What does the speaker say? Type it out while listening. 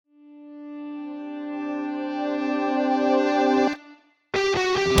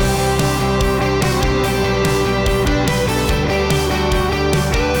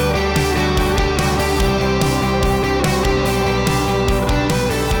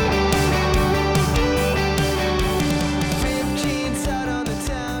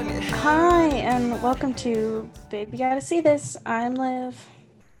welcome to Babe, You Gotta See This. I'm Liv,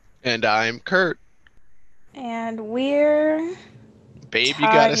 And I'm Kurt. and we're Babe, you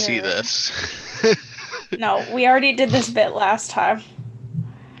gotta see tired. this. No, we already did this bit last time.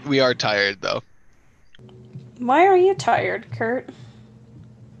 We are tired though. Why are you tired, Kurt?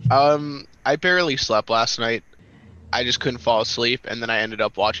 I barely slept last night. I just couldn't fall asleep, and then I ended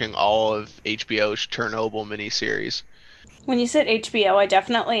up watching all of HBO's Chernobyl miniseries. When you said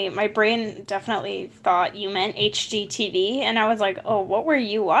HBO, my brain definitely thought you meant HGTV, and I was like, oh, what were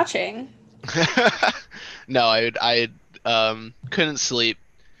you watching? No, I couldn't sleep,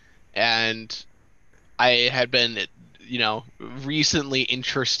 and I had been, recently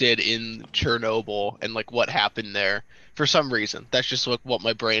interested in Chernobyl and like what happened there for some reason. That's just what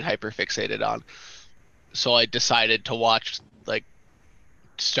my brain hyperfixated on. So I decided to watch like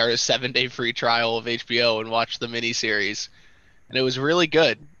start a 7 day free trial of HBO and watch the miniseries, and it was really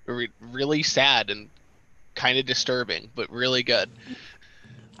good, really sad and kind of disturbing, but really good.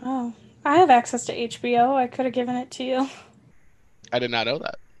 Oh, I have access to HBO. I could have given it to you. I did not know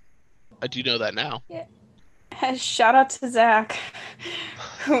that. I do know that now. Yeah. Shout out to Zach,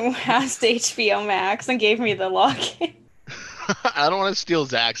 who has HBO Max and gave me the login. I don't want to steal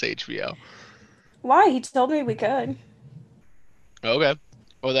Zach's HBO. Why? He told me we could. Okay.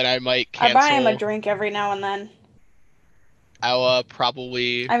 Well, then I might I buy him a cancel. drink every now and then. I'll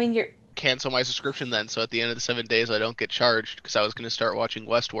probably I mean, you're, cancel my subscription then, so at the end of the 7 days I don't get charged because I was going to start watching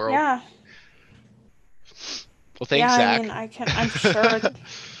Westworld. yeah, Well, yeah, thanks, I mean, Zach. I'm sure.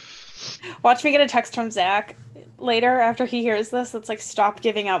 Watch me get a text from Zach later after he hears this. It's like, stop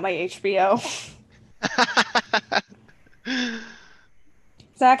giving out my HBO.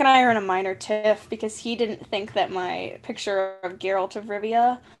 Zach and I are in a minor tiff because he didn't think that my picture of Geralt of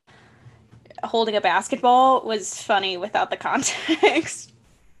Rivia holding a basketball was funny without the context.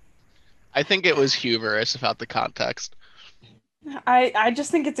 I think it was humorous about the context. I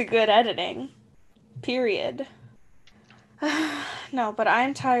just think it's a good editing. Period. No, but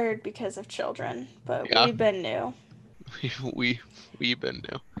I'm tired because of children, but Yeah, we've been new. we we've been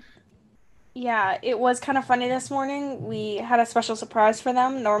new. Yeah, it was kind of funny this morning. We had a special surprise for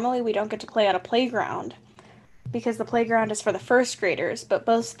them. Normally, we don't get to play on a playground because the playground is for the first graders, but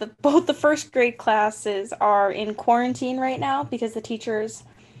both the first grade classes are in quarantine right now because the teachers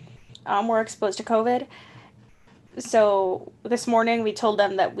were exposed to COVID. So this morning we told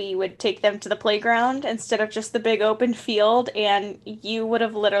them that we would take them to the playground instead of just the big open field, and you would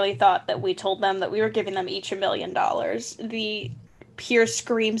have literally thought that we told them that we were giving them each $1 million. The pure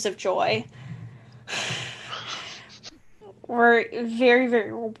screams of joy were very,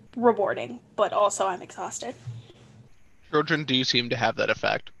 very rewarding, but also I'm exhausted. Children do seem to have that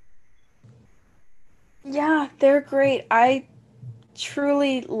effect. Yeah, they're great. I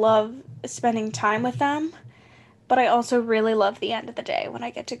truly love spending time with them, but I also really love the end of the day when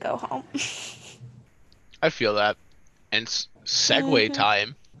I get to go home. I feel that. And segue hmm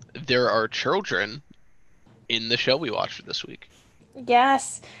time. There are children in the show we watched this week.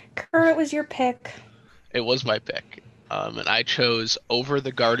 Yes, Kurt, it was your pick. It was my pick. And I chose Over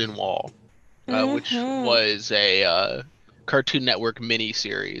the Garden Wall, which hmm was a Cartoon Network mini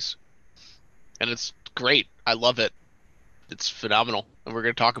series. And it's great. I love it. It's phenomenal. And we're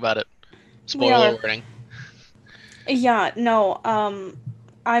going to talk about it. We Spoiler are. warning. Yeah, no,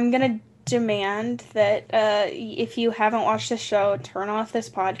 I'm gonna demand that if you haven't watched the show, turn off this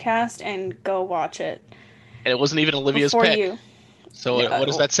podcast and go watch it And it wasn't even Olivia's before pick. you. So what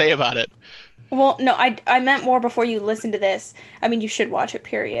does No, that say about it? well, no, I meant more before you listen to this. I mean, you should watch it,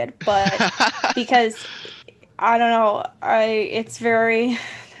 period. But because I don't know, I it's very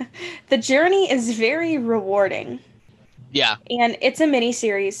the journey is very rewarding. Yeah. And it's a mini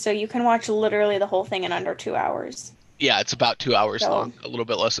series, so you can watch literally the whole thing in under 2 hours. Yeah, it's about 2 hours long. So, A little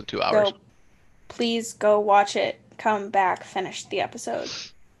bit less than 2 hours. so please go watch it, come back, finish the episode.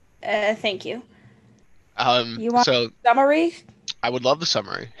 Thank you. You want So a summary? I would love the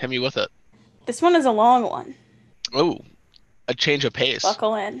summary. Hit me with it. This one is a long one. Oh, a change of pace.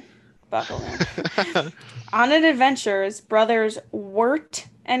 Buckle in. Buckle in. On an adventure, brothers Wirt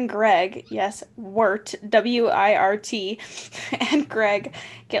and Greg, yes, Wirt, Wirt, and Greg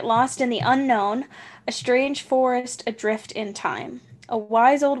get lost in the unknown, a strange forest adrift in time. A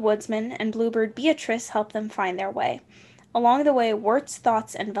wise old woodsman and bluebird Beatrice help them find their way. Along the way, Wirt's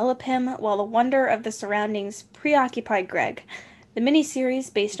thoughts envelop him, while the wonder of the surroundings preoccupy Greg. The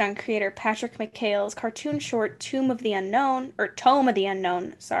miniseries, based on creator Patrick McHale's cartoon short Tomb of the Unknown, or Tome of the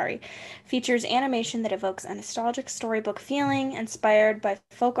Unknown, sorry, features animation that evokes a nostalgic storybook feeling inspired by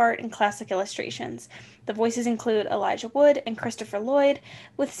folk art and classic illustrations. The voices include Elijah Wood and Christopher Lloyd,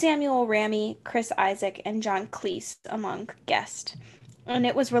 with Samuel Ramey, Chris Isaak, and John Cleese among guests. And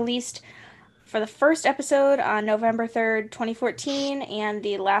it was released for the first episode on November 3rd, 2014, and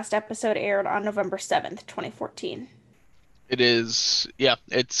the last episode aired on November 7th, 2014. It is, yeah,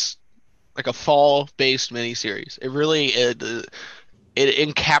 it's like a fall-based miniseries. It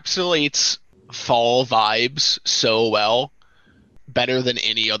encapsulates fall vibes so well, better than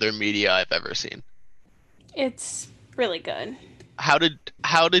any other media I've ever seen. It's really good. How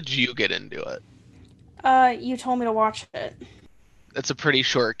did you get into it? You told me to watch it. That's a pretty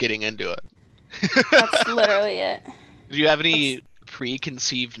short getting into it. That's literally it. Do you have That's any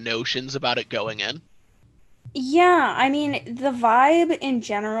preconceived notions about it going in? Yeah, I mean, the vibe in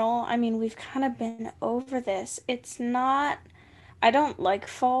general, I mean, we've kind of been over this. It's not, I don't like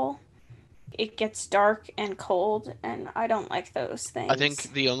fall. It gets dark and cold, and I don't like those I think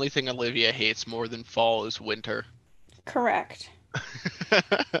things. the only thing Olivia hates more than fall is winter. Correct.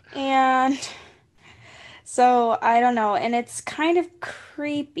 And so I don't know, and it's kind of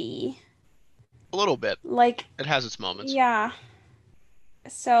creepy. A little bit. Like, It has its moments. yeah.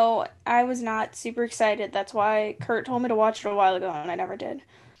 So I was not super excited. That's why Kurt told me to watch it a while ago, and I never did.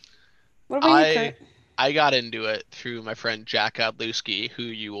 What about you, I Kurt? I got into it through my friend Jack Godlewski, who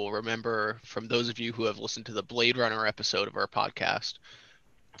you will remember from those of you who have listened to the Blade Runner episode of our podcast.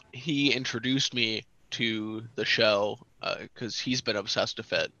 He introduced me to the show because he's been obsessed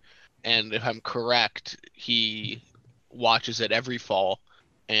with it. And if I'm correct, he watches it every fall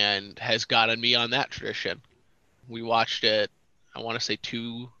and has gotten me on that tradition. We watched it, I want to say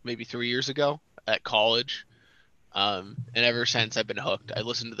 2, maybe 3 years ago at college. And ever since I've been hooked. I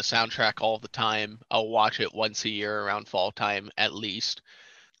listen to the soundtrack all the time. I'll watch it once a year around fall time at least.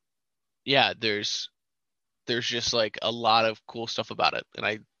 Yeah, there's just like a lot of cool stuff about it.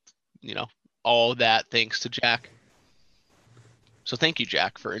 And you know, all that thanks to Jack. So thank you,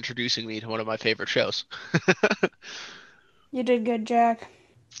 Jack, for introducing me to one of my favorite shows. You did good, Jack.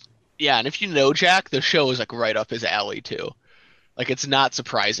 Yeah, and if you know Jack, the show is like right up his alley too. Like it's not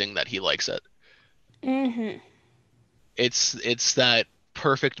surprising that he likes it. Mm-hmm. It's that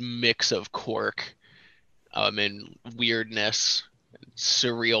perfect mix of quirk, and weirdness,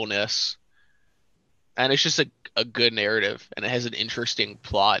 surrealness, and it's just a good narrative, and it has an interesting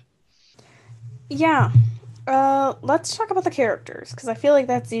plot. Yeah. Let's talk about the characters, because I feel like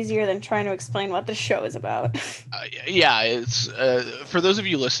that's easier than trying to explain what the show is about. Yeah, it's for those of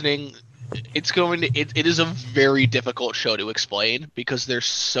you listening, it is a very difficult show to explain because there's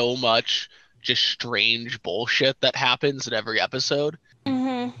so much just strange bullshit that happens in every episode.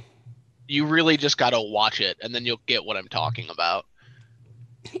 Mm-hmm. You really just gotta watch it, and then you'll get what I'm talking about.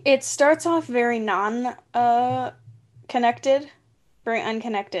 It starts off very connected, very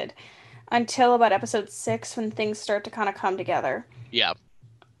unconnected, until about episode 6 when things start to kind of come together. Yeah,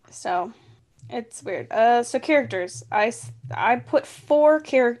 So, it's weird. So characters. I put 4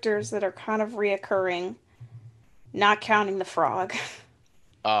 characters that are kind of reoccurring, not counting the frog.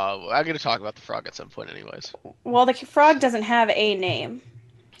 I'm gonna talk about the frog at some point, anyways. Well, the frog doesn't have a name,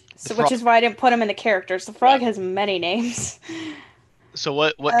 The so which frog. is why I didn't put him in the characters. The Yeah. frog has many names. So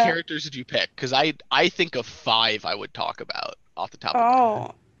what Uh, characters did you pick? Because I think of five I would talk about off the top of my head.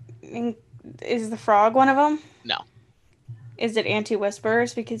 oh, is the frog one of them? No, Is it Auntie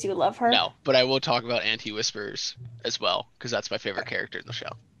Whispers because you love her? no, but I will talk about Anti Whispers as well because that's my favorite character in the show.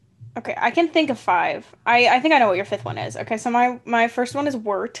 Okay, I can think of 5. I think I know what your 5th one is. Okay, so my first one is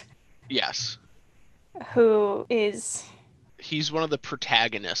Wirt, Yes, who is, he's one of the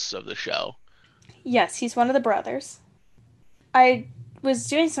protagonists of the show. yes, he's one of the brothers. I was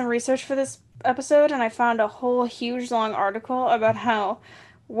doing some research for this episode and I found a whole huge long article about how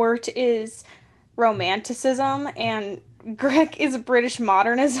Wirt is romanticism and Greg is British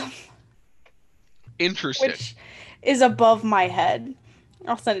modernism, Interesting. which is above my head.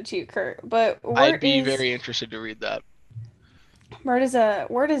 I'll send it to you, Kurt. But I'd be very interested to read that. Wirt is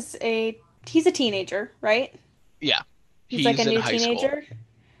a he's a teenager, right? Yeah, He's like a he's in new high school. teenager.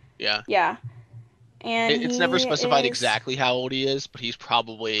 Yeah, Yeah. And it's never he specified is exactly how old he is, but he's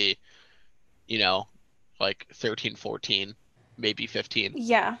probably, you know, like 13, 14, maybe 15.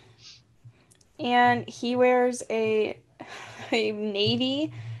 yeah. And he wears a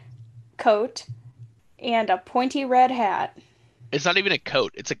navy coat and a pointy red hat. It's not even a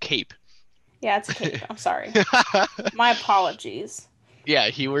coat, it's a cape. Yeah, it's a cape. I'm sorry. My apologies. Yeah,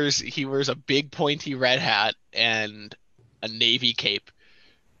 he wears a big pointy red hat and a navy cape.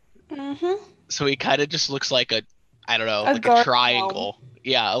 Mm-hmm. So he kind of just looks like a, I don't know, A like a garden gnome. triangle.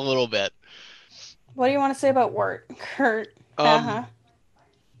 Yeah, a little bit. What do you want to say about Wirt? Kurt. Um, Uh-huh.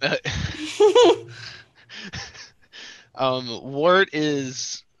 Wart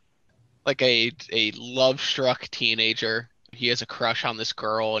is like a love-struck teenager. He has a crush on this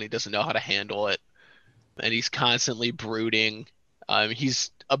girl and he doesn't know how to handle it. And he's constantly brooding.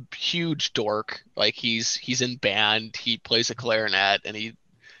 He's a huge dork. Like he's in band, he plays a clarinet, and he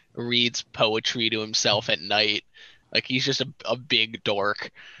reads poetry to himself at night. Like he's just a big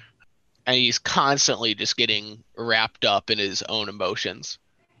dork. And he's constantly just getting wrapped up in his own emotions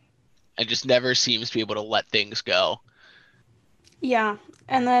and just never seems to be able to let things go. Yeah.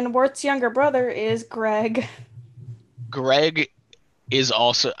 And then Wirt's younger brother is Greg. Greg is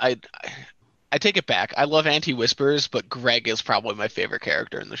also I take it back. I love Anti-Whispers, but Greg is probably my favorite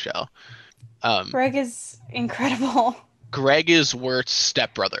character in the show. Um, Greg is incredible. Greg is Wirt's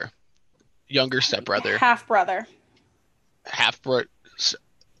stepbrother, younger stepbrother, Half brother. half bro.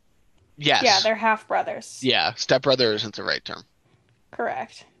 Yeah, Yes, they're half brothers. yeah, stepbrother isn't the right term.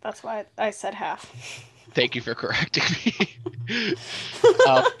 Correct. That's why I said half. Thank you for correcting me.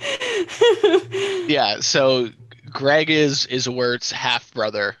 um, yeah, so Greg is Wirt's half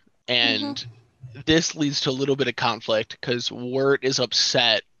brother, Hmm. and this leads to a little bit of conflict because Wirt is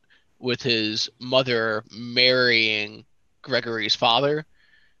upset with his mother marrying Gregory's father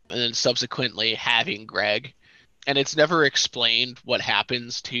and then subsequently having Greg. And it's never explained what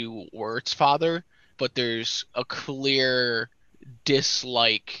happens to Wirt's father, but there's a clear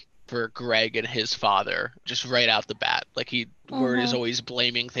dislike for Greg and his father just right out the bat. Like Wirt is Hmm. always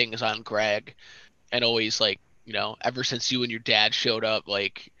blaming things on Greg and always like, ever since you and your dad showed up,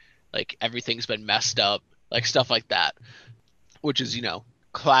 like everything's been messed up, like stuff like that, which is,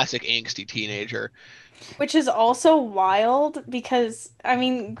 classic angsty teenager. Which is also wild because, I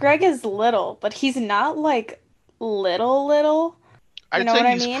mean, Greg is little, but he's not like little, little. You I'd know say what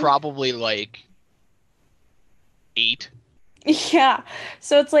I he's mean? probably like 8. Yeah.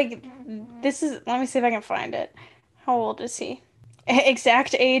 So it's like, let me see if I can find it. How old is he?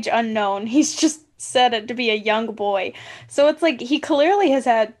 Exact age unknown. He's just said it to be a young boy. So it's like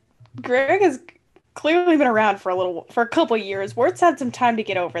Greg has clearly been around for a couple years. Wirt's had some time to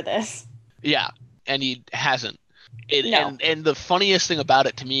get over this. Yeah, and he hasn't. It, No, and the funniest thing about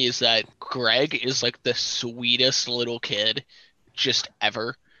it to me is that Greg is like the sweetest little kid just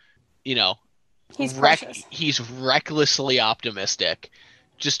ever. You know, he's precious. he's recklessly optimistic,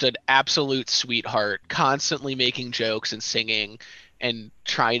 just an absolute sweetheart, constantly making jokes and singing and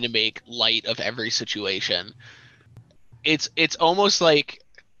trying to make light of every situation. It's almost like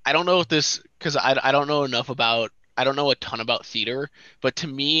I don't know if this because I don't know enough about I don't know a ton about theater, but to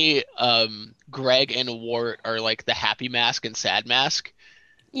me, Greg and Wart are like the happy mask and sad mask.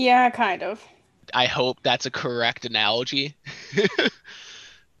 Yeah, kind of. I hope that's a correct analogy.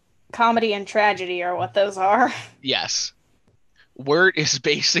 Comedy and tragedy are what those are. Yes. Wirt is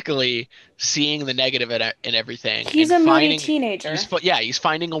basically seeing the negative in everything He's and a moody finding teenager. he's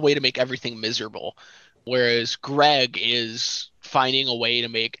finding a way to make everything miserable, whereas Greg is finding a way to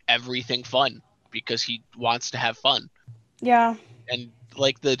make everything fun because he wants to have fun. Yeah. And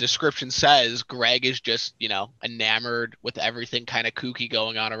like the description says, Greg is just, enamored with everything kind of kooky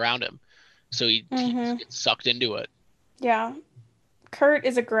going on around him. So he just Mm-hmm. gets sucked into it, Yeah. Kurt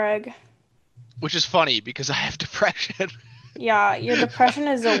is a Greg. which is funny because I have depression. Yeah, your depression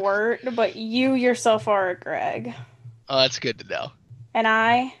is a word, but you yourself are a Greg. Oh, that's good to know. And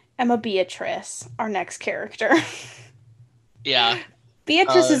I am a Beatrice, our next character. Yeah.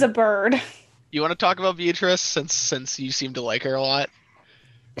 Beatrice Uh, is a bird. you want to talk about Beatrice since you seem to like her a lot?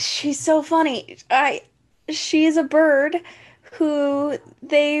 She's so funny. She's a bird who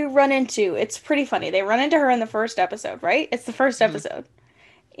they run into. It's pretty funny. They run into her in the first episode, right? It's the first Hmm. episode.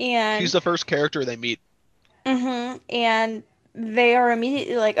 She's And the first character they meet. and they are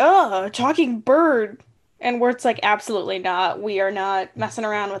immediately like, "Oh, a talking bird." And Wirt's like, "Absolutely not. We are not messing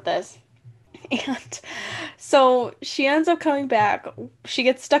around with this." And so she ends up coming back. She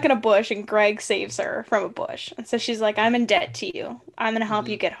gets stuck in a bush, and Greg saves her from a bush. And so she's like, I'm in debt to you. I'm going to help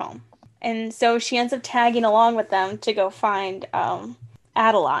Hmm. you get home. And so she ends up tagging along with them to go find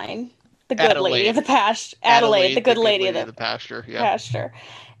Adeline, the good lady of Adelaide. the pasture. Adelaide, the Adelaide, the good good lady of lady of the the pasture. Yeah. pasture.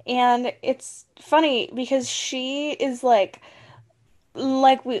 And it's funny because she is like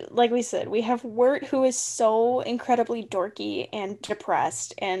we said, we have Wirt who is so incredibly dorky and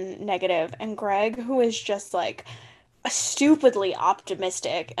depressed and negative, and Greg who is just like stupidly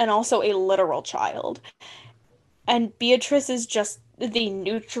optimistic and also a literal child. And Beatrice is just the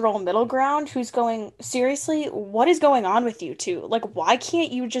neutral middle ground who's going, seriously, what is going on with you two? Like, why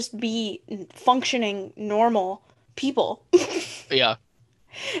can't you just be functioning normal people? Yeah.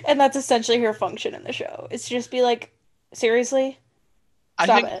 And that's essentially her function in the show. It's to just be like, seriously, I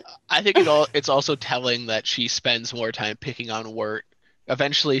stop think it. it's also telling that she spends more time picking on Wirt.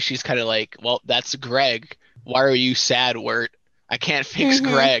 Eventually she's kind of like, well, that's Greg. Why are you sad, Wirt? I can't fix Hmm.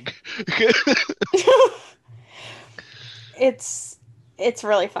 Greg. It's it's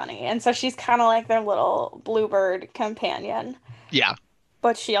really funny. And so she's kind of like their little bluebird companion, Yeah.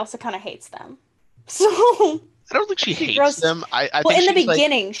 but she also kind of hates them. So I don't think she she hates grows. them. I Well, think in the she's like,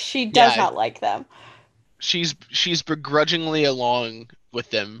 beginning, she does yeah, not like them. she's begrudgingly along with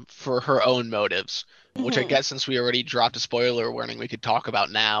them for her own motives, which I Hmm. guess since we already dropped a spoiler warning, we could talk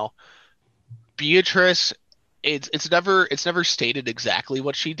about now. Beatrice, it's never stated exactly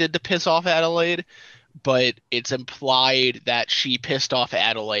what she did to piss off Adelaide, but it's implied that she pissed off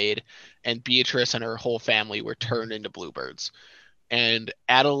Adelaide and Beatrice and her whole family were turned into bluebirds. And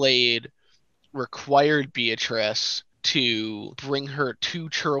Adelaide required Beatrice to bring her two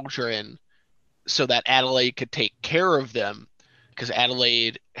children so that Adelaide could take care of them because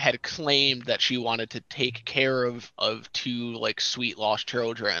Adelaide had claimed that she wanted to take care of two like sweet lost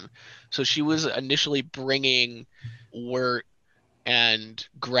children. So she was initially bringing Wirt and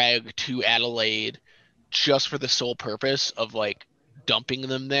Greg to Adelaide just for the sole purpose of like dumping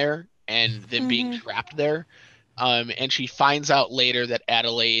them there and them being Hmm. trapped there. And she finds out later that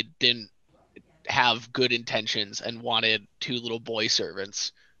Adelaide didn't have good intentions and wanted two little boy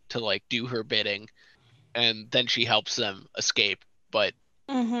servants to like do her bidding, and then she helps them escape. But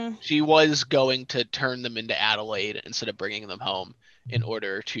Hmm. she was going to turn them into Adelaide instead of bringing them home in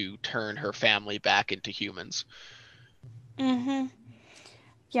order to turn her family back into humans. Hmm.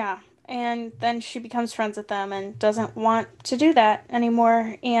 Yeah. And then she becomes friends with them and doesn't want to do that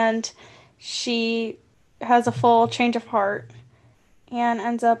anymore. And she has a full change of heart and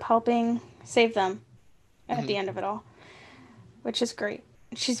ends up helping save them at Hmm. the end of it all, which is great.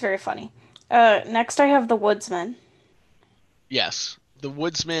 She's very funny. Next I have the Woodsman. Yes, the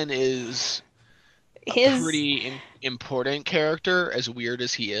Woodsman is a His pretty important character, as weird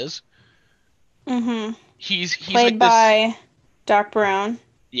as he is. hmm He's like played this, by Doc Brown.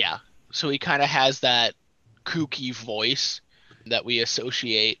 yeah. So he kind of has that kooky voice that we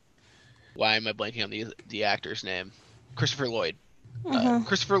associate. Why am I blanking on the actor's name? Christopher Lloyd. Hmm.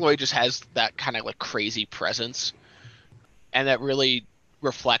 Christopher Lloyd just has that kind of like crazy presence, and that really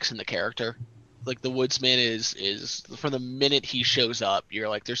reflects in the character. Like the Woodsman is from the minute he shows up, you're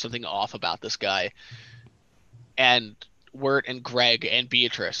like, there's something off about this guy. And Wirt and Greg and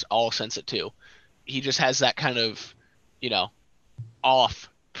Beatrice all sense it too. He just has that kind of, you know, off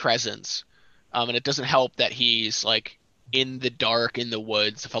presence. And it doesn't help that he's like in the dark in the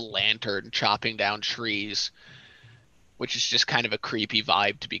woods with a lantern chopping down trees, which is just kind of a creepy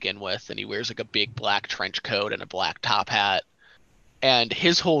vibe to begin with. And he wears like a big black trench coat and a black top hat. And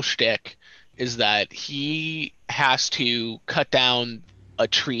his whole shtick is that he has to cut down a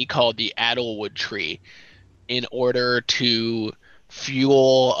tree called the Addlewood tree in order to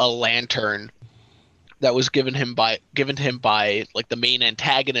fuel a lantern that was given to him by like the main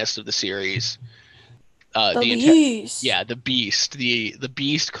antagonist of the series. The The Beast. yeah, the Beast. The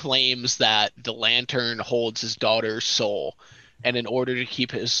Beast claims that the lantern holds his daughter's soul, and in order to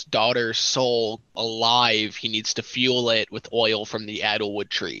keep his daughter's soul alive, he needs to fuel it with oil from the Addlewood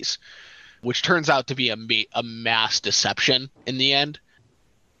trees, which turns out to be a mass deception in the end.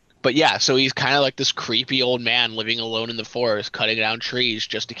 But yeah, so he's kind of like this creepy old man living alone in the forest, cutting down trees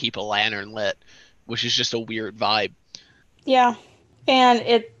just to keep a lantern lit, which is just a weird vibe. Yeah. And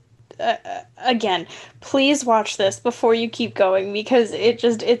again, please watch this before you keep going because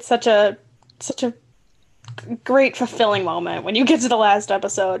it's such a great fulfilling moment when you get to the last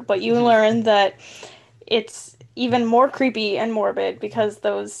episode, but you Hmm. learn that it's even more creepy and morbid because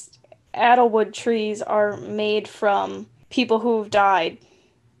those Addlewood trees are made from people who've died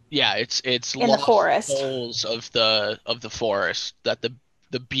Yeah, it's in the lost forest. souls of the forest that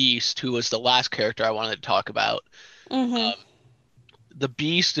the beast, who was the last character I wanted to talk about. Mm-hmm. Um, the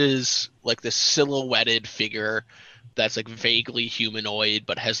beast is like this silhouetted figure that's like vaguely humanoid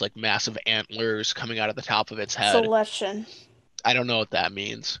but has like massive antlers coming out of the top of its head. Selection. I don't know what that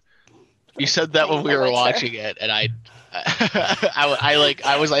means. You Like said that when playing we The were Witcher. watching it, and I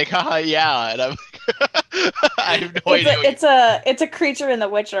was like, haha, yeah, and I'm I have no It's idea a what you. it's a it's a creature in The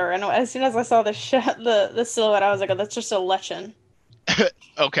Witcher, and as soon as I saw the silhouette, I was like, oh, that's just a lichen.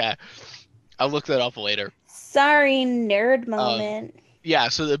 Okay, I'll look that up later. Sorry, nerd Um, moment. yeah,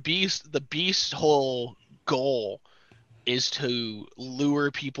 so the beast's whole goal is to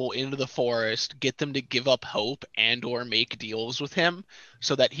lure people into the forest, get them to give up hope and or make deals with him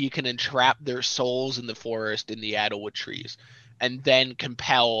so that he can entrap their souls in the forest in the Adlewood trees and then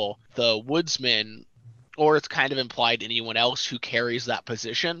compel the woodsman, or it's kind of implied anyone else who carries that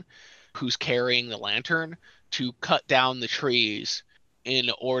position, who's carrying the lantern, to cut down the trees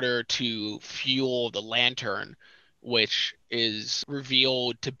in order to fuel the lantern, which is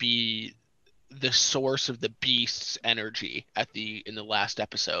revealed to be the source of the beast's energy at the in the last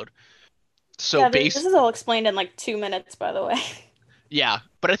episode. So Yeah, this base is all explained in like 2 minutes, by the way. yeah,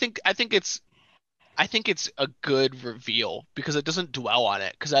 but I think it's a good reveal because it doesn't dwell on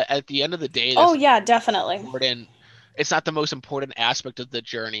it because at the end of the day Oh that's yeah, definitely. important. It's not the most important aspect of the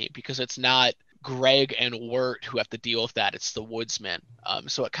journey because it's not Greg and Wirt who have to deal with that. It's the woodsman.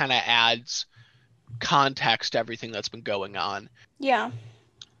 So it kind of adds context to everything that's been going on. Yeah.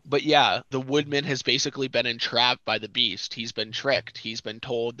 But yeah, the woodman has basically been entrapped by the beast. He's been tricked. He's been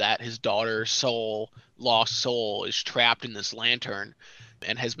told that his daughter's soul, lost soul, is trapped in this lantern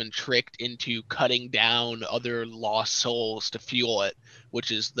and has been tricked into cutting down other lost souls to fuel it,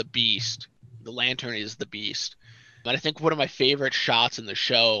 which is the beast. The lantern is the beast. And I think one of my favorite shots in the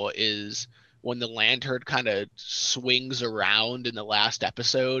show is when the lantern kind of swings around in the last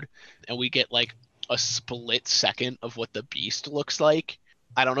episode and we get like a split second of what the beast looks like.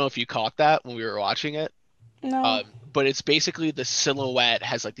 I don't know if you caught that when we were watching it. No. But it's basically the silhouette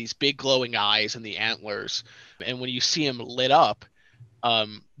has like these big glowing eyes and the antlers. And when you see him lit up,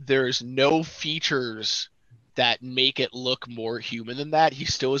 there's no features that make it look more human than that. He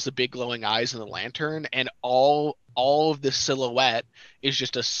still has the big glowing eyes and the lantern, and all of the silhouette is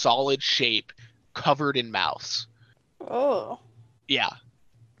just a solid shape covered in mouths. Oh, Yeah,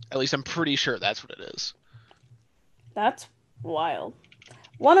 at least I'm pretty sure that's what it is. that's wild.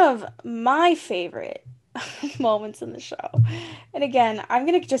 One of my favorite moments in the show. And again, I'm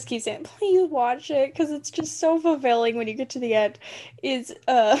gonna just keep saying, please watch it because it's just so fulfilling when you get to the end. Is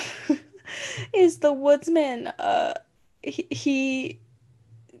is the woodsman he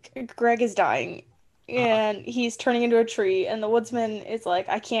Greg is dying Uh-huh. and he's turning into a tree and the woodsman is like,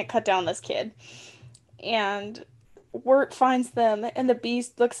 I can't cut down this kid. And Wirt finds them and the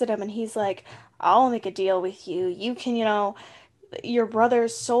beast looks at him and he's like, I'll make a deal with you. You can, your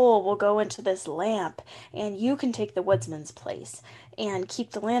brother's soul will go into this lamp, and you can take the woodsman's place and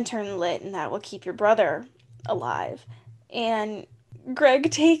keep the lantern lit, and that will keep your brother alive. And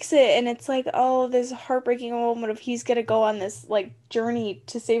Greg takes it, and it's like, oh, this heartbreaking moment of he's gonna go on this like journey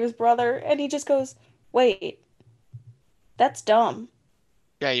to save his brother, and he just goes, wait, that's dumb.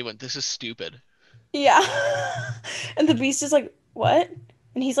 Yeah, you went, this is stupid. Yeah. And the beast is like, what?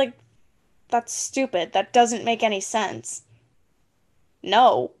 And he's like, that's stupid. That doesn't make any sense.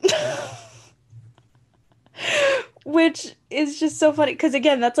 No. Which is just so funny because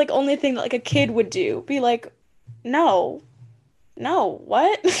again, that's like only thing that like a kid would do. Be like, no, no,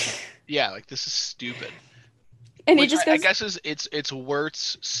 what? Yeah, like this is stupid. And he Which just I goes, guess is it's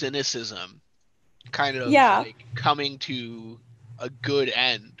Wirt's cynicism kind of yeah, like coming to a good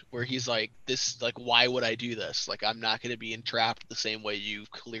end where he's like, this, like, why would I do this? Like, I'm not going to be entrapped the same way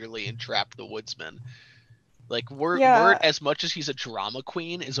you've clearly entrapped the woodsman. Like, Wirt, yeah, as much as he's a drama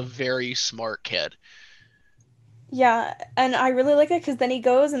queen, is a very smart kid. yeah. And I really like that because then he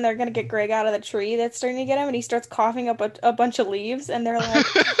goes and they're gonna get Greg out of the tree that's starting to get him, and he starts coughing up a bunch of leaves, and they're like,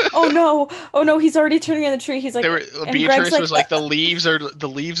 oh no, he's already turning in the tree. He's There like, were, and Greg's Beatrice like, was like, the leaves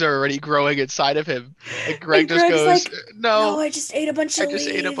are already growing inside of him, and Greg and just Greg's goes, like, no, no, I just ate a bunch I of just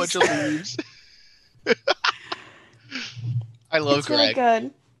ate a bunch leaves. of leaves. I love It's really Greg.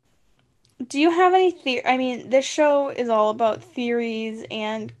 good. Do you have any theory? I mean, this show is all about theories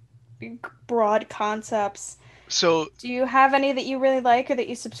and broad concepts. So Do you have any that you really like or that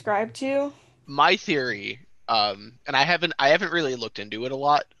you subscribe to? my theory, and I haven't really looked into it a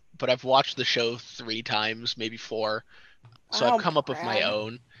lot, but I've watched the show 3 times, maybe four, so I've Wow, come up with my brag.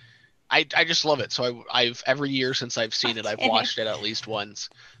 own. I just love it. So I've every year since I've I'm seen it, I've kidding. watched it at least once.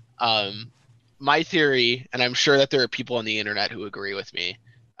 Um, my theory, and I'm sure that there are people on the internet who agree with me,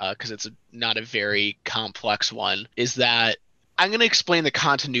 because it's not a very complex one, is that I'm going to explain the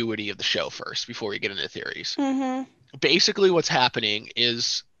continuity of the show first before we get into theories. Mm-hmm. Basically, what's happening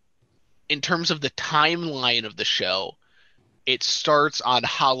is, in terms of the timeline of the show, it starts on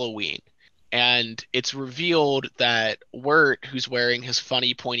Halloween. And it's revealed that Wirt, who's wearing his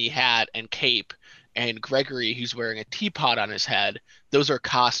funny pointy hat and cape, and Gregory, who's wearing a teapot on his head, those are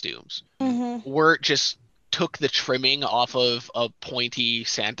costumes. Mm-hmm. Wirt just took the trimming off of a pointy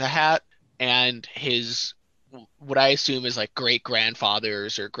Santa hat, and his what I assume is like great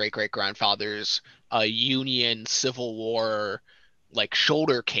grandfathers or great great grandfathers Union Civil War like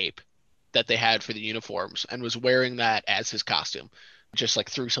shoulder cape that they had for the uniforms, and was wearing that as his costume. Just like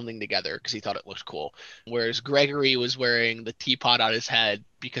threw something together because he thought it looked cool. Whereas Gregory was wearing the teapot on his head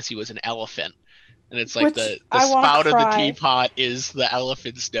because he was an elephant. And it's like Which the I want to spout of the cry. teapot is the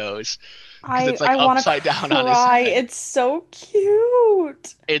elephant's nose because I it's like I want to upside down on his cry. head. It's so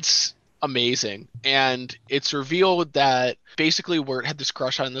cute. It's amazing. And it's revealed that basically Wirt had this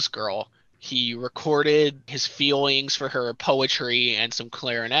crush on this girl. He recorded his feelings for her poetry and some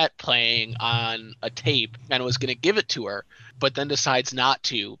clarinet playing on a tape and was going to give it to her, but then decides not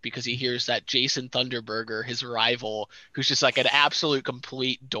to because he hears that Jason Thunderberger, his rival, who's just like an absolute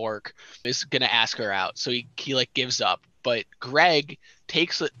complete dork, is going to ask her out. So he like gives up. But Greg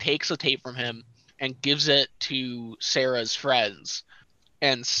takes the tape from him and gives it to Sarah's friends,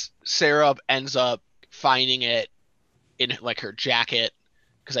 and Sarah ends up finding it in like her jacket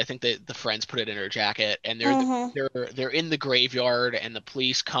because I think that the friends put it in her jacket, and Hmm. they're in the graveyard, and the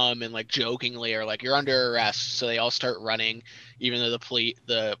police come and like jokingly are like, "You're under arrest," so they all start running, even though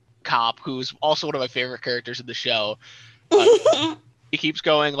the cop, who's also one of my favorite characters in the show, uh, he keeps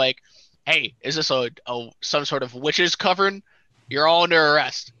going like, "Hey, is this a some sort of witch's coven? You're all under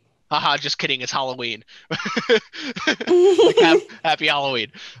arrest." Haha, just kidding. It's Halloween. Like happy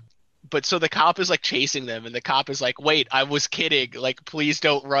Halloween. But so the cop is like chasing them, and the cop is like, "Wait, I was kidding. Like, please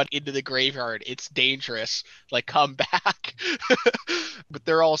don't run into the graveyard. It's dangerous. Like, come back." But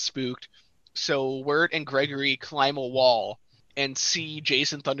they're all spooked. So Wirt and Gregory climb a wall and see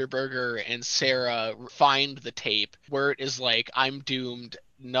Jason Thunderberger and Sarah find the tape. Wirt is like, "I'm doomed.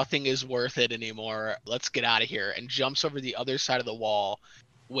 Nothing is worth it anymore. Let's get out of here," and jumps over the other side of the wall,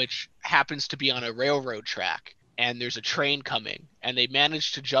 which happens to be on a railroad track, and there's a train coming, and they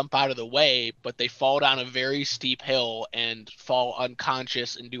manage to jump out of the way, but they fall down a very steep hill and fall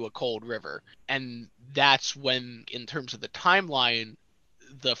unconscious into a cold river. And that's when, in terms of the timeline,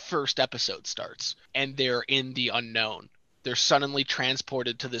 the first episode starts, and they're in the unknown. They're suddenly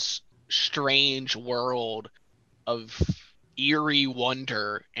transported to this strange world of eerie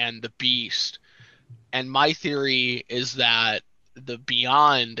wonder and the beast. And my theory is that the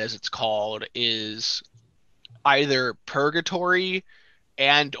beyond, as it's called, is either purgatory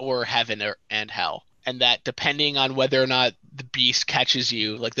and or heaven and hell, and that depending on whether or not the beast catches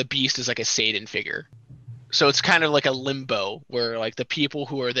you, like the beast is like a Satan figure, so it's kind of like a limbo where like the people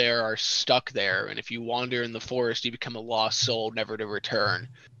who are there are stuck there, and if you wander in the forest you become a lost soul never to return,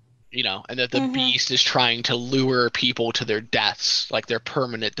 and that the beast is trying to lure people to their deaths, like their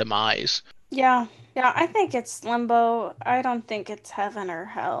permanent demise. Yeah. Yeah, I think it's limbo. I don't think it's heaven or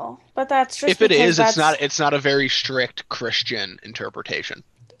hell. But that's just If it because is, it's that's, not a very strict Christian interpretation.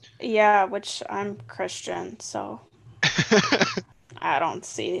 yeah, which I'm Christian, so I don't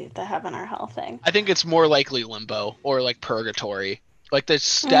see the heaven or hell thing. I think it's more likely limbo or like purgatory, like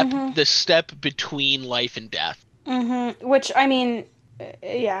Mm-hmm. the step between life and death. Mm-hmm. Which, I mean,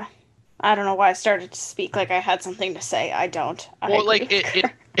 yeah. I don't know why I started to speak like I had something to say. I don't. I Well, agree like with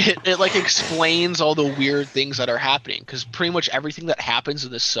her. it like explains all the weird things that are happening, because pretty much everything that happens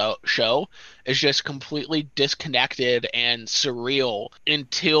in this show is just completely disconnected and surreal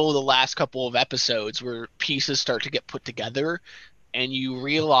until the last couple of episodes where pieces start to get put together, and you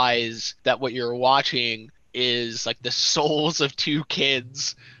realize that what you're watching is like the souls of two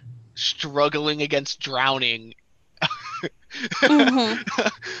kids struggling against drowning. Mm-hmm.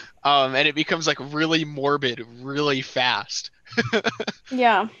 And it becomes like really morbid really fast.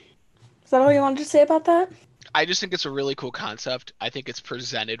 Yeah. Is that all you wanted to say about that? I just think it's a really cool concept. I think it's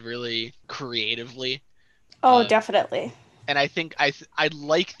presented really creatively. Oh, Uh, definitely. and I think I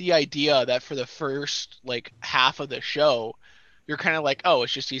like the idea that for the first like half of the show, you're kind of like, oh,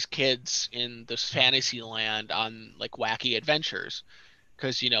 it's just these kids in this fantasy land on like wacky adventures,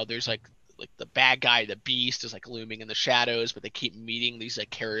 because there's like the bad guy, the beast, is like looming in the shadows, but they keep meeting these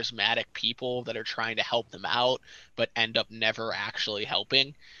like charismatic people that are trying to help them out, but end up never actually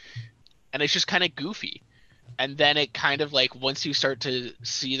helping, and it's just kind of goofy. And then it kind of like, once you start to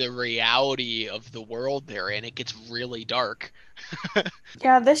see the reality of the world they're in, it gets really dark.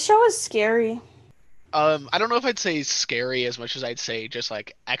 Yeah, this show is scary. I don't know if I'd say scary as much as I'd say just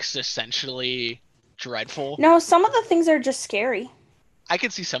like existentially dreadful. No, some of the things are just scary. I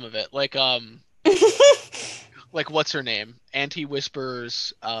could see some of it, like what's her name, Auntie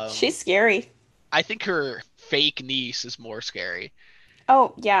Whispers. She's scary. I think her fake niece is more scary.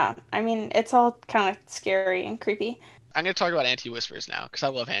 Oh, yeah. I mean, it's all kind of scary and creepy. I'm gonna talk about Auntie Whispers now because I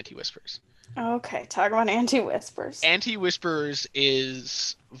love Auntie Whispers. Okay, talk about anti-whispers. Auntie Whispers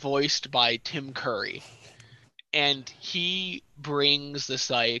is voiced by Tim Curry. and he brings this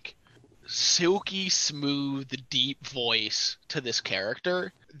like silky smooth deep voice to this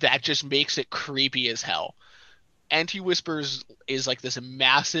character that just makes it creepy as hell. Auntie Whispers is like this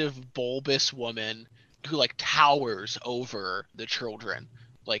massive bulbous woman who like towers over the children.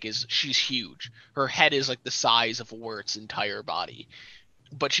 Like is she's huge. Her head is like the size of Wirt's entire body.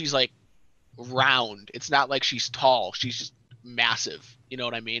 But she's like round. It's not like she's tall. She's just massive. You know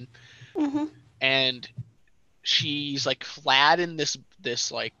what I mean? Mm-hmm. And she's like clad in this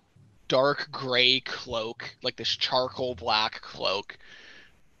like dark gray cloak, like this charcoal black cloak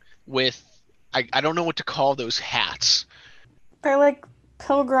with I don't know what to call those hats. They're like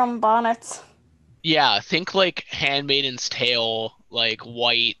pilgrim bonnets. Yeah, think like Handmaiden's Tale, like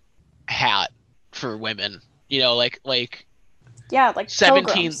white hat for women. Like Yeah, like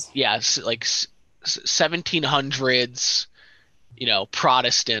 17, pilgrims. yes, like 1700s,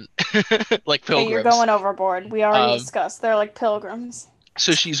 Protestant like Okay, you're pilgrims. going overboard. We already Um, discussed. They're like pilgrims.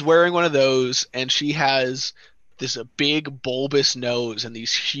 so she's wearing one of those, and she has this a big bulbous nose and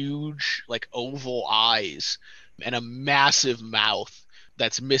these huge like oval eyes and a massive mouth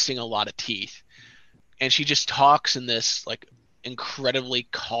that's missing a lot of teeth. And she just talks in this like incredibly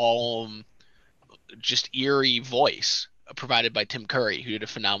calm, just eerie voice provided by Tim Curry, who did a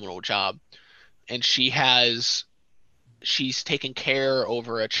phenomenal job. And she's taken care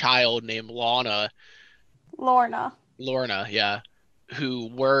over a child named Lorna. Lorna, yeah, who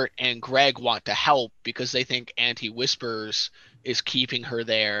Wirt and Greg want to help because they think Auntie Whispers is keeping her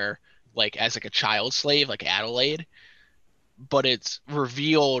there like as like a child slave, like Adelaide. But it's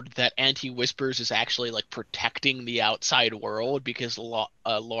revealed that Auntie Whispers is actually like protecting the outside world because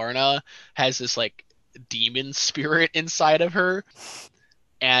Lorna has this like demon spirit inside of her.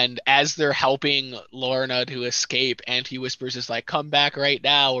 And as they're helping Lorna to escape, Auntie Whispers is like, "Come back right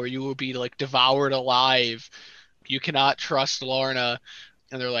now, or you will be like devoured alive. You cannot trust Lorna."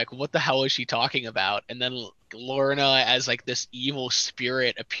 And they're like, "What the hell is she talking about?" And then Lorna, as like this evil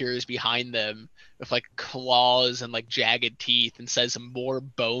spirit, appears behind them with like claws and like jagged teeth and says "more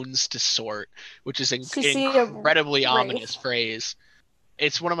bones to sort," which is an She see a incredibly ominous wraith. phrase.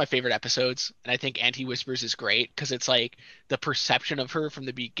 It's one of my favorite episodes, and I think Auntie Whispers is great because it's like the perception of her from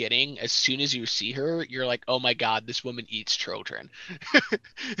the beginning. As soon as you see her, you're like, "Oh my God, this woman eats children."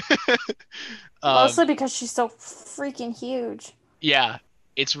 um, Mostly because she's so freaking huge. yeah,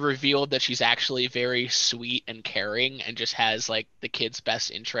 it's revealed that she's actually very sweet and caring and just has like the kid's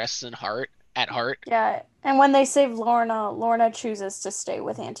best interests in heart at heart. Yeah, and when they save Lorna, Lorna chooses to stay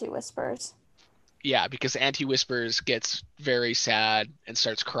with Auntie Whispers. Yeah, because Auntie Whispers gets very sad and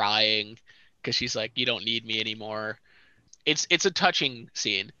starts crying because she's like, "You don't need me anymore." It's a touching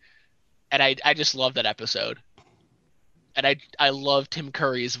scene, and I just love that episode. And I love Tim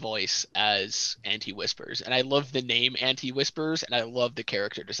Curry's voice as Auntie Whispers, and I love the name Auntie Whispers, and I love the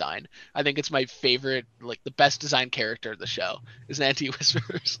character design. I think it's my favorite, like the best designed character of the show is Auntie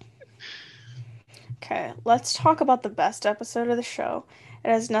Whispers. Okay, let's talk about the best episode of the show. It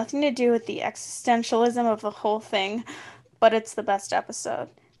has nothing to do with the existentialism of the whole thing, but it's the best episode.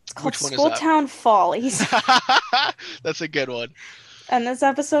 It's called Which one is that? Schooltown Follies, That's a good one. and this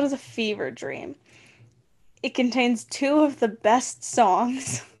episode is a fever dream. It contains two of the best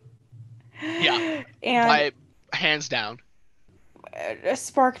songs, Yeah, and by hands down.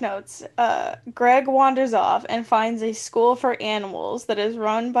 Spark Notes. Greg wanders off and finds a school for animals that is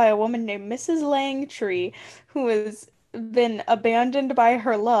run by a woman named Mrs. Langtree, who has been abandoned by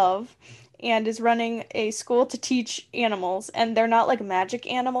her love and is running a school to teach animals. And they're not like magic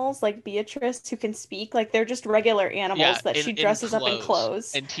animals like Beatrice who can speak, like they're just regular Yeah, animals that she in dresses up in clothes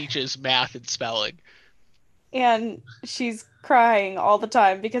clothes. and teaches math and spelling. And she's crying all the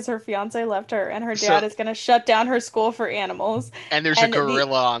time because her fiance left her and her So dad is going to shut down her school for animals. and there's a And the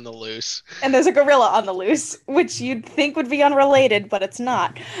gorilla on the loose. and there's a gorilla on the loose, which you'd think would be unrelated, but it's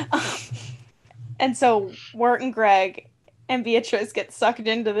not. And so Wirt and Greg and Beatrice get sucked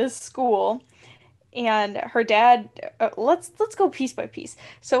into this school, and her dad. Let's go piece by piece.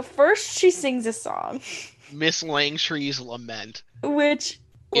 So first, she sings a song, Miss Langtree's lament which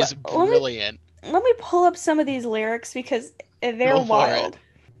is let me brilliant. pull up some of these lyrics because they're Go for it. wild.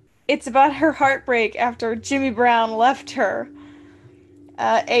 It's about her heartbreak after Jimmy Brown left her.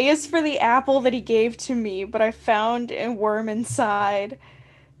 A is for the apple that he gave to me, but I found a worm inside.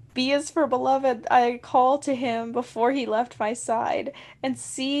 B is for beloved, I call to him before he left my side. And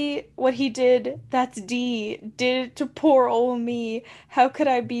C, what he did, that's D, did it to poor old me. How could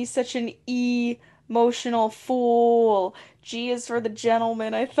I be such an emotional fool? G is for the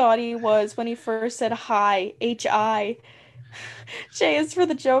gentleman I thought he was when he first said hi, H-I. J is for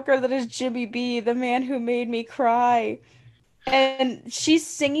the Joker that is Jimmy B, the man who made me cry. And she's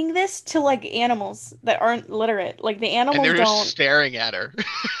singing this to like animals that aren't literate. Like the And animals they're just don't, staring at her.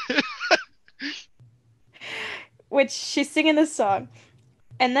 which she's singing this song.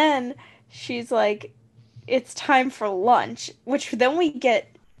 And then she's like, it's time for lunch, which then we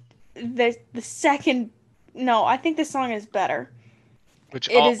get the second. No, I think this song is better. Which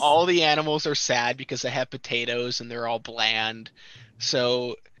It is. all the animals are sad because they have potatoes and they're all bland.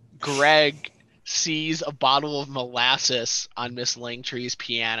 So Greg sees a bottle of molasses on Miss Langtry's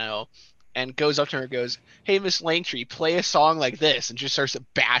piano and goes up to her and goes, "Hey, Miss Langtry, play a song like this," and just starts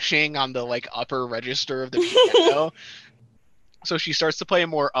bashing on the like upper register of the piano. So she starts to play a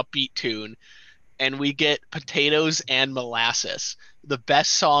more upbeat tune, and we get Potatoes and Molasses, the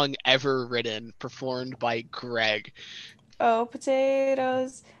best song ever written, performed by Greg. Oh,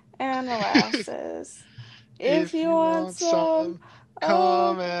 potatoes and molasses. If If you you want want some, some,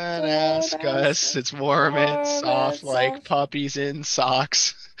 oh, come and don't ask ask us. me. It's warm and Warm soft and like soft, puppies in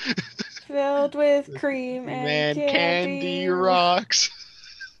socks. filled with cream and Man, candy candy. rocks.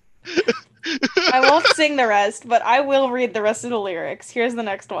 I won't sing the rest, but I will read the rest of the lyrics. Here's the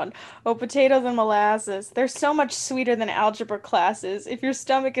next one. Oh, potatoes and molasses. They're so much sweeter than algebra classes. If your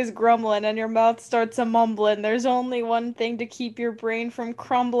stomach is grumbling and your mouth starts a mumbling, there's only one thing to keep your brain from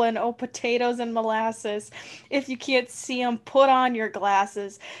crumbling. Oh, potatoes and molasses. If you can't see 'em, put on your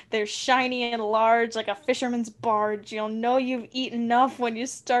glasses. They're shiny and large like a fisherman's barge. You'll know you've eaten enough when you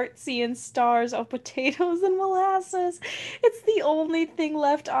start seeing stars. Oh, potatoes and molasses. It's the only thing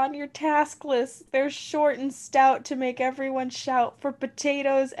left on your task list. They're short and stout to make everyone shout for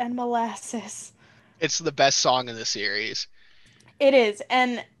potatoes and molasses. It's the best song in the series. It is,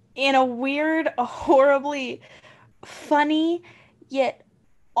 and in a weird, horribly funny, yet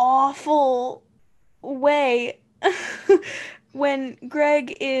awful way, when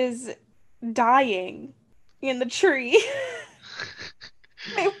Greg is dying in the tree,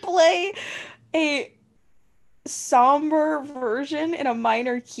 they play a somber version in a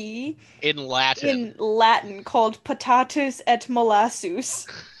minor key In Latin. in Latin called Patatus et Molassus,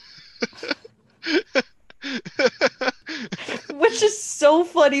 which is so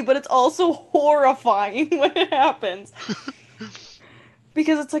funny, but it's also horrifying when it happens.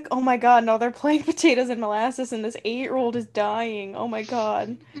 Because it's like, oh my God, no, they're playing potatoes and molasses, and this 8-year-old is dying. Oh my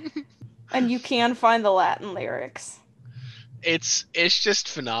God. And you can find the Latin lyrics. It's just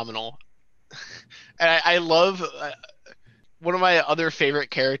phenomenal. And I love one of my other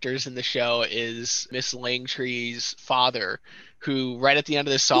favorite characters in the show is Miss Langtry's father, who right at the end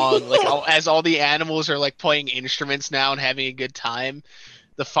of the song, like as all the animals are like playing instruments now and having a good time,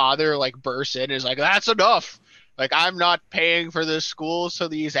 the father like bursts in and is like, "That's enough. Like I'm not paying for this school so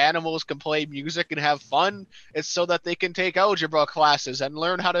these animals can play music and have fun. It's so that they can take algebra classes and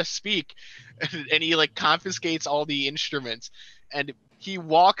learn how to speak." And he like confiscates all the instruments, and he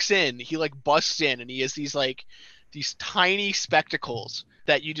walks in, he like busts in, and he has these tiny spectacles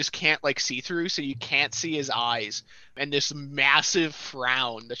that you just can't like see through, so you can't see his eyes, and this massive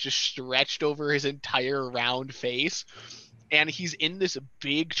frown that's just stretched over his entire round face, and he's in this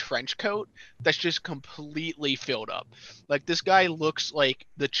big trench coat that's just completely filled up. Like this guy looks like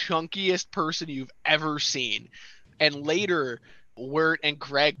the chunkiest person you've ever seen. And later, Wirt and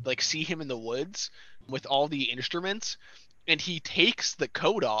Greg like see him in the woods with all the instruments, and he takes the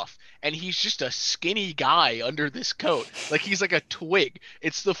coat off, and he's just a skinny guy under this coat. Like he's like a twig.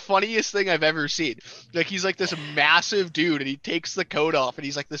 It's the funniest thing I've ever seen. Like he's like this massive dude, and he takes the coat off, and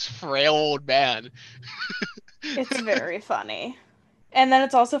he's like this frail old man. It's very funny. And then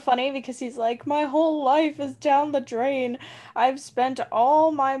it's also funny because he's like, my whole life is down the drain. I've spent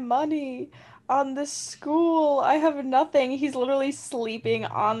all my money on this school. I have nothing. He's literally sleeping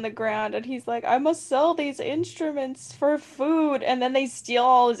on the ground and he's like, I must sell these instruments for food. And then they steal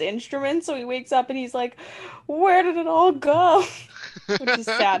all his instruments. So he wakes up and he's like, where did it all go? Which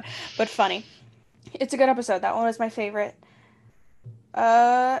is sad, but funny. It's a good episode. That one was my favorite.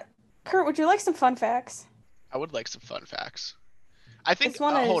 Uh, Kurt, would you like some fun facts? I would like some fun facts. I think This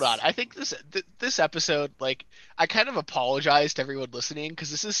one hold on. is I think this episode, like, I kind of apologize to everyone listening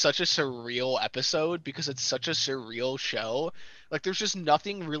because this is such a surreal episode because it's such a surreal show. Like there's just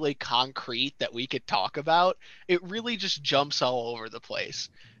nothing really concrete that we could talk about. It really just jumps all over the place.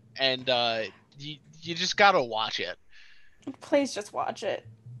 And you just got to watch it. please just watch it.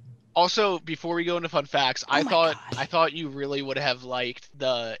 Also, before we go into fun facts, Oh my I God. thought you really would have liked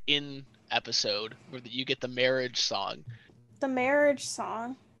the in episode where you get the marriage song. The marriage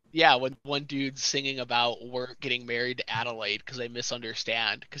song. Yeah, when one dude's singing about we're getting married to Adelaide because they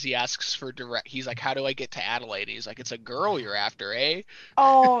misunderstand because he asks for direct. He's like, "How do I get to Adelaide?" And he's like, "It's a girl you're after, eh?"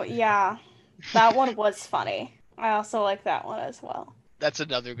 Oh, yeah. That one was funny. I also like that one as well. That's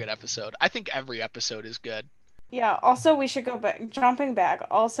another good episode. I think every episode is good. Yeah, also we should go back, jumping back.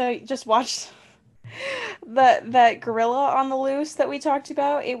 Also, just watch that gorilla on the loose that we talked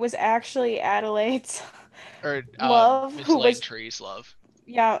about. It was actually Adelaide's Or love, Miss who was, Langtry's love.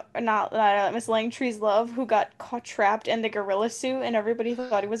 yeah, not Miss Langtry's love, who got caught trapped in the gorilla suit, and everybody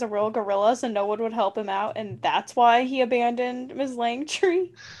thought he was a real gorilla, so no one would help him out, and that's why he abandoned Miss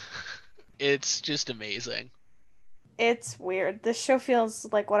Langtry. It's just amazing. It's weird. This show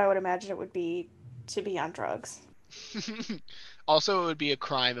feels like what I would imagine it would be to be on drugs. Also, it would be a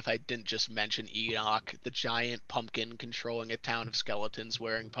crime if I didn't just mention Enoch, the giant pumpkin controlling a town of skeletons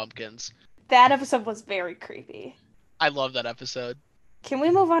wearing pumpkins. That episode was very creepy. I love that episode. Can we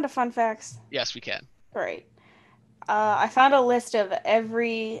move on to fun facts? Yes, we can. Great. I found a list of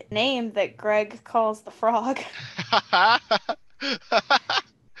every name that Greg calls the frog.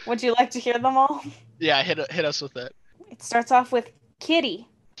 Would you like to hear them all? Yeah, hit us with it. It starts off with Kitty.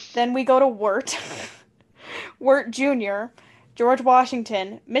 Then we go to Wirt. Wirt Jr., George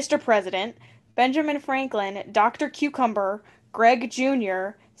Washington, Mr. President, Benjamin Franklin, Dr. Cucumber, Greg Jr.,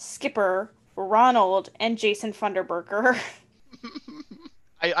 Skipper, Ronald, and Jason Funderburker.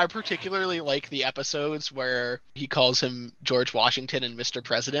 I particularly like the episodes where he calls him George Washington and Mr.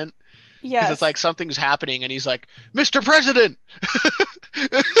 President because it's Yes. like something's happening and he's like, Mr. President!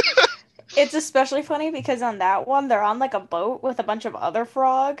 It's especially funny because on that one, they're on like a boat with a bunch of other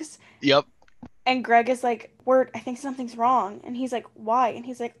frogs. Yep. And Greg is like, Wirt, I think something's wrong. And he's like, why? And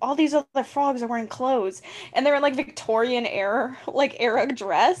he's like, all these other frogs are wearing clothes. And they're in like Victorian era, like era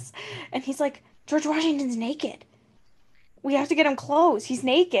dress. And he's like, George Washington's naked. We have to get him clothes. He's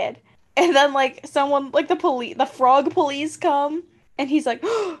naked. And then like someone, like the frog police come. And he's like,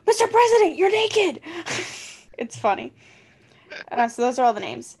 oh, Mr. President, you're naked. It's funny. So those are all the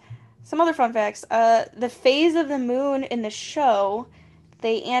names. Some other fun facts. The phase of the moon in the show,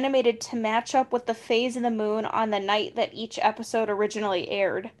 they animated to match up with the phase of the moon on the night that each episode originally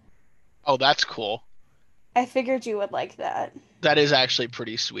aired. Oh, that's cool. I figured you would like that. That is actually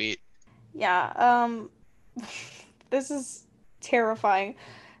pretty sweet. Yeah, this is terrifying.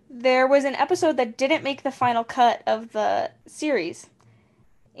 There was an episode that didn't make the final cut of the series.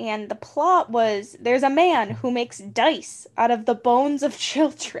 And the plot was there's a man who makes dice out of the bones of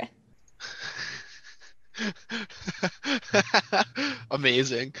children.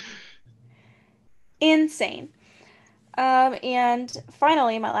 Amazing. Insane. And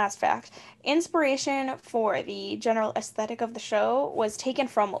finally, my last fact. Inspiration for the general aesthetic of the show was taken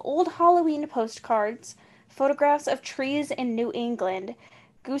from old Halloween postcards, photographs of trees in New England,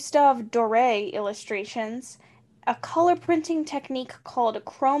 Gustave Doré illustrations, a color printing technique called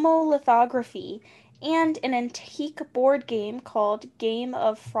chromolithography, and an antique board game called Game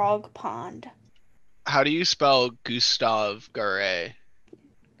of Frog Pond. How do you spell Gustave Garay?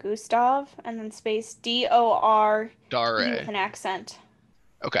 Gustav, and then space Dore with Dare. an accent.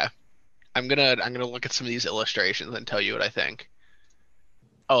 Okay. I'm gonna look at some of these illustrations and tell you what I think.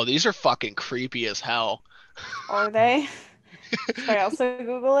 Oh, these are fucking creepy as hell. Are they? Should I also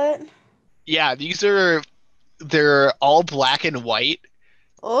Google it? Yeah, they're all black and white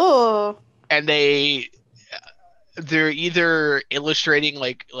Oh, and they're either illustrating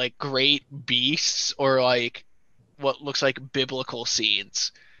like great beasts or like what looks like biblical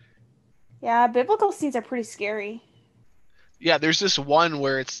scenes. yeah, biblical scenes are pretty scary. Yeah, there's this one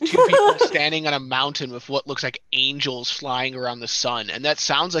where it's two people standing on a mountain with what looks like angels flying around the sun, and that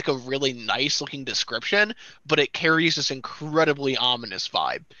sounds like a really nice looking description, but it carries this incredibly ominous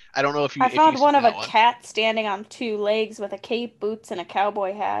vibe. I don't know if I you've found one seen of a that one. cat standing on two legs with a cape, boots, and a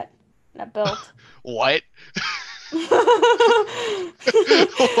cowboy hat and a belt. What?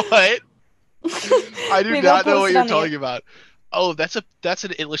 What? I do Maybe I'll not know post what it you're on the. talking about. Oh, that's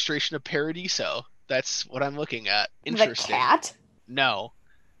an illustration of Paradiso. That's what I'm looking at. The Interesting. cat? No.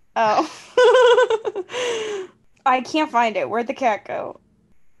 Oh. I can't find it. Where'd the cat go?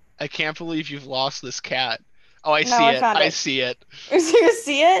 I can't believe you've lost this cat. Oh, I No, see I it. found I it. see it. So you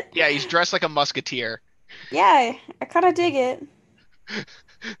see it? Yeah, he's dressed like a musketeer. Yeah, I kind of dig it.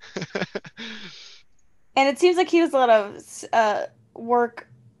 And it seems like he was a lot of work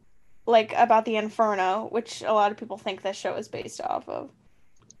like about the Inferno, which a lot of people think this show is based off of.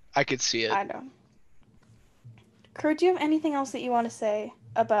 I could see it. I don't. Kurt, do you have anything else that you want to say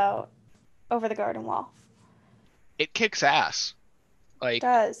about Over the Garden Wall? It kicks ass. It Like,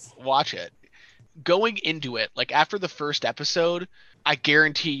 does. watch it. Going into it, like after the first episode, I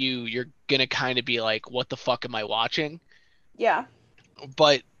guarantee you're gonna kind of be like, what the fuck am I watching? Yeah.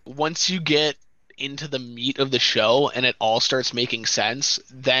 But once you get into the meat of the show and it all starts making sense,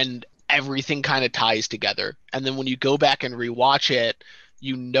 then everything kind of ties together. And then when you go back and rewatch it,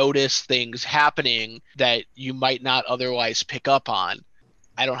 you notice things happening that you might not otherwise pick up on.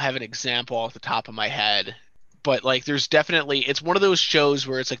 I don't have an example off the top of my head, but like there's definitely it's one of those shows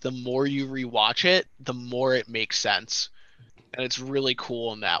where it's like the more you rewatch it, the more it makes sense. And it's really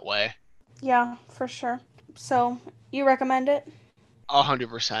cool in that way. Yeah, for sure. So, you recommend it?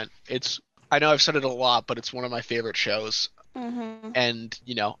 100%. It's I know I've said it a lot, but it's one of my favorite shows. Mm-hmm. And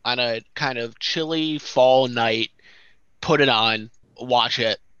on a kind of chilly fall night, put it on, watch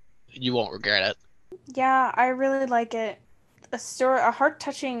it. You won't regret it. Yeah, I really like it. A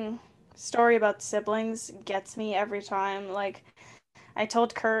heart-touching story about siblings gets me every time. Like, I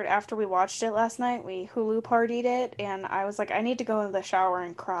told Kurt after we watched it last night, we Hulu partied it, and I was like, I need to go in the shower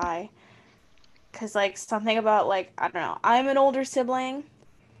and cry. 'Cause, like, something about, like, I don't know, I'm an older sibling,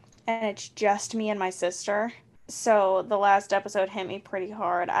 and it's just me and my sister. So the last episode hit me pretty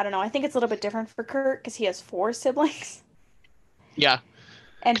hard. I don't know. I think it's a little bit different for Kurt because he has four siblings, Yeah.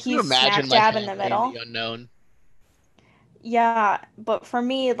 and Can you he's imagine smack my dab in the family in the middle. unknown? Yeah, but for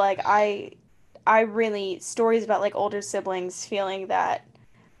me, like I really stories about like older siblings feeling that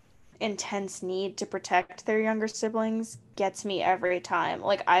intense need to protect their younger siblings gets me every time.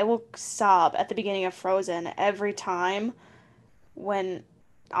 Like I will sob at the beginning of Frozen every time when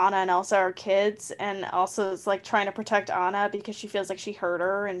Anna and Elsa are kids and Elsa is like trying to protect Anna because she feels like she hurt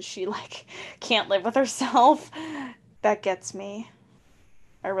her and she like can't live with herself. That gets me.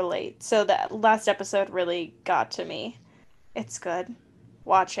 I relate. So that last episode really got to me. It's good.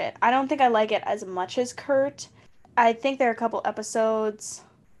 Watch it. I don't think I like it as much as Kurt. I think there are a couple episodes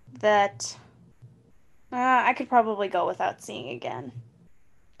that I could probably go without seeing again.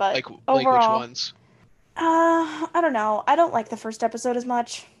 But Like which overall, ones? I don't know. I don't like the first episode as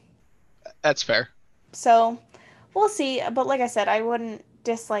much. That's fair. So we'll see. But like I said, I wouldn't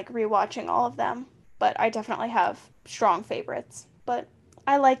dislike rewatching all of them. But I definitely have strong favorites. But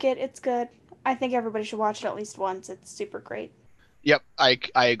I like it. It's good. I think everybody should watch it at least once. It's super great. Yep, I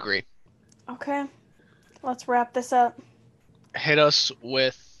agree. Okay, let's wrap this up. Hit us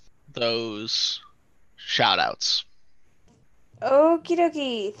with those shout outs. Okie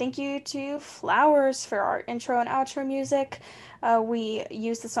dokie. Thank you to Flowers for our intro and outro music. We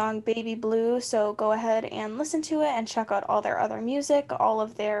use the song Baby Blue, so go ahead and listen to it and check out all their other music. All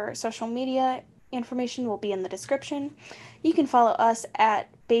of their social media information will be in the description. You can follow us at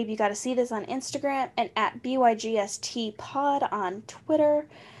Babe You Gotta See This on Instagram and at BYGST Pod on Twitter.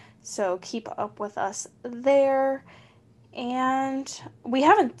 So keep up with us there. And we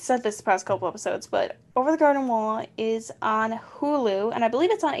haven't said this past couple episodes, but Over the Garden Wall is on Hulu, and I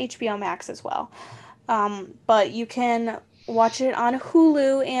believe it's on HBO Max as well. But you can watch it on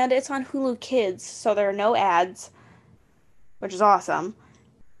Hulu, and it's on Hulu Kids, so there are no ads, which is awesome.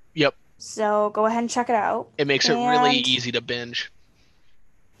 Yep, So go ahead and check it out. it makes it really And easy to binge.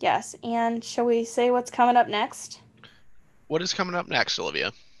 yes, and shall we say what's coming up next? What is coming up next,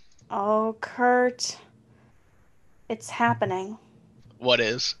 Olivia? Oh, Kurt, it's happening. What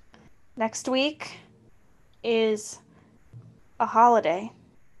is? Next week is a holiday.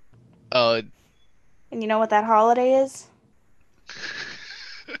 Uh, And you know what that holiday is?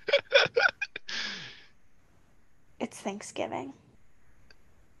 It's Thanksgiving.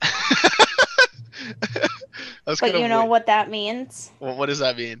 I was But gonna you know wait. what that means? What does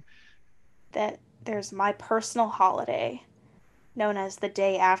that mean? That there's my personal holiday, known as the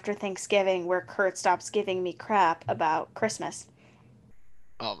day after Thanksgiving, where Kurt stops giving me crap about Christmas.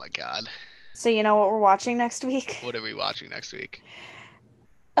 Oh my God. So you know what we're watching next week? What are we watching next week?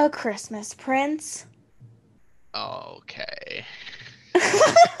 A Christmas Prince. Okay.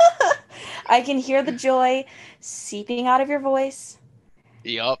 I can hear the joy seeping out of your voice.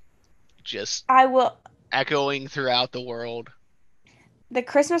 Yup. Just I will. echoing throughout the world. The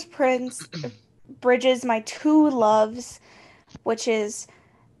Christmas Prince bridges my two loves, which is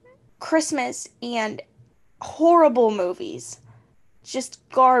Christmas and horrible movies. Just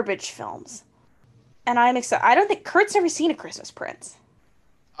garbage films. And I'm excited. I don't think Kurt's never seen A Christmas Prince.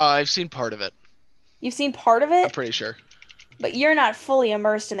 I've seen part of it. You've seen part of I'm it, pretty sure. but you're not fully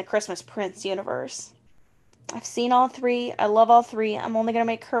immersed in the Christmas Prince universe. I've seen all three. I love all three. I'm only going to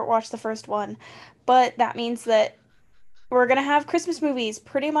make Kurt watch the first one. But that means that we're going to have Christmas movies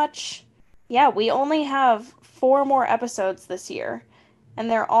pretty much. Yeah, we only have four more episodes this year. And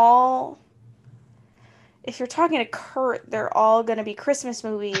they're all If you're talking to Kurt, they're all going to be Christmas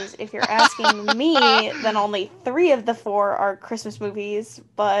movies. If you're asking me, then only three of the four are Christmas movies,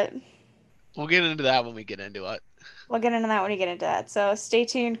 but We'll get into that when we get into it. we'll get into that when we get into that. So stay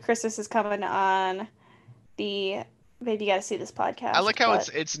tuned. Christmas is coming on the Baby You Gotta See This I podcast, like how but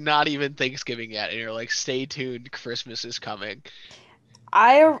it's not even Thanksgiving yet, and you're like, stay tuned, Christmas is coming.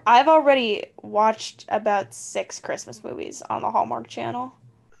 I've already watched about six Christmas movies on the Hallmark Channel.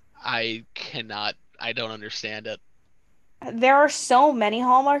 I don't understand it. There are so many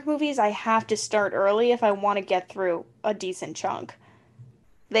Hallmark movies, I have to start early if I want to get through a decent chunk.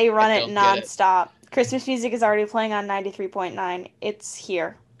 They I run it don't get it. nonstop. Christmas music is already playing on 93.9. It's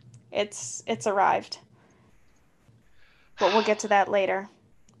here. It's arrived. But we'll get to that later.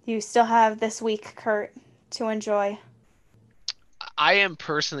 You still have this week, Kurt, to enjoy. I am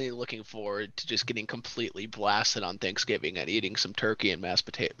personally looking forward to just getting completely blasted on Thanksgiving and eating some turkey and mashed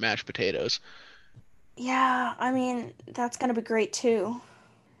potatoes. Yeah, I mean, that's gonna be great too.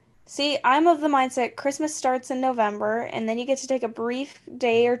 See, I'm of the mindset Christmas starts in November, and then you get to take a brief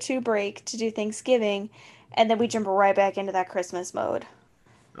day or two break to do Thanksgiving, and then we jump right back into that Christmas mode.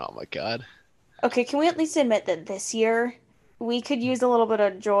 Oh my God. Okay, can we at least admit that this year we could use a little bit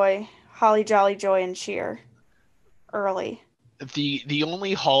of joy, holly jolly joy and cheer early? The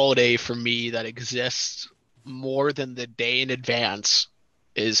only holiday for me that exists more than the day in advance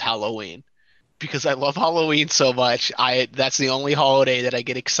is Halloween. Because I love Halloween so much. I That's the only holiday that I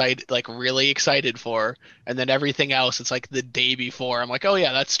get excited, like really excited for. And then everything else, it's like the day before. I'm like, oh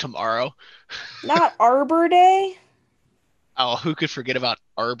yeah, that's tomorrow. Not Arbor Day? Oh, who could forget about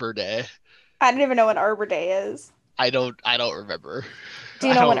Arbor Day? I don't even know what Arbor Day is. I don't remember. Do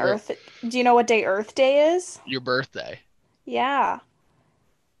you I know don't when remember Earth do you know what day Earth Day is? your birthday. Yeah,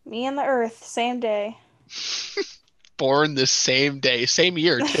 me and the Earth, same day. Born the same day, same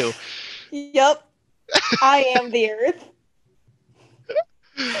year too. Yup, I am the Earth.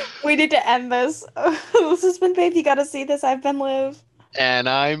 We need to end this. This has been Babe. You gotta see this. I've been Liv. And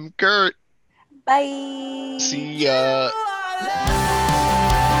I'm Kurt. Bye. See ya.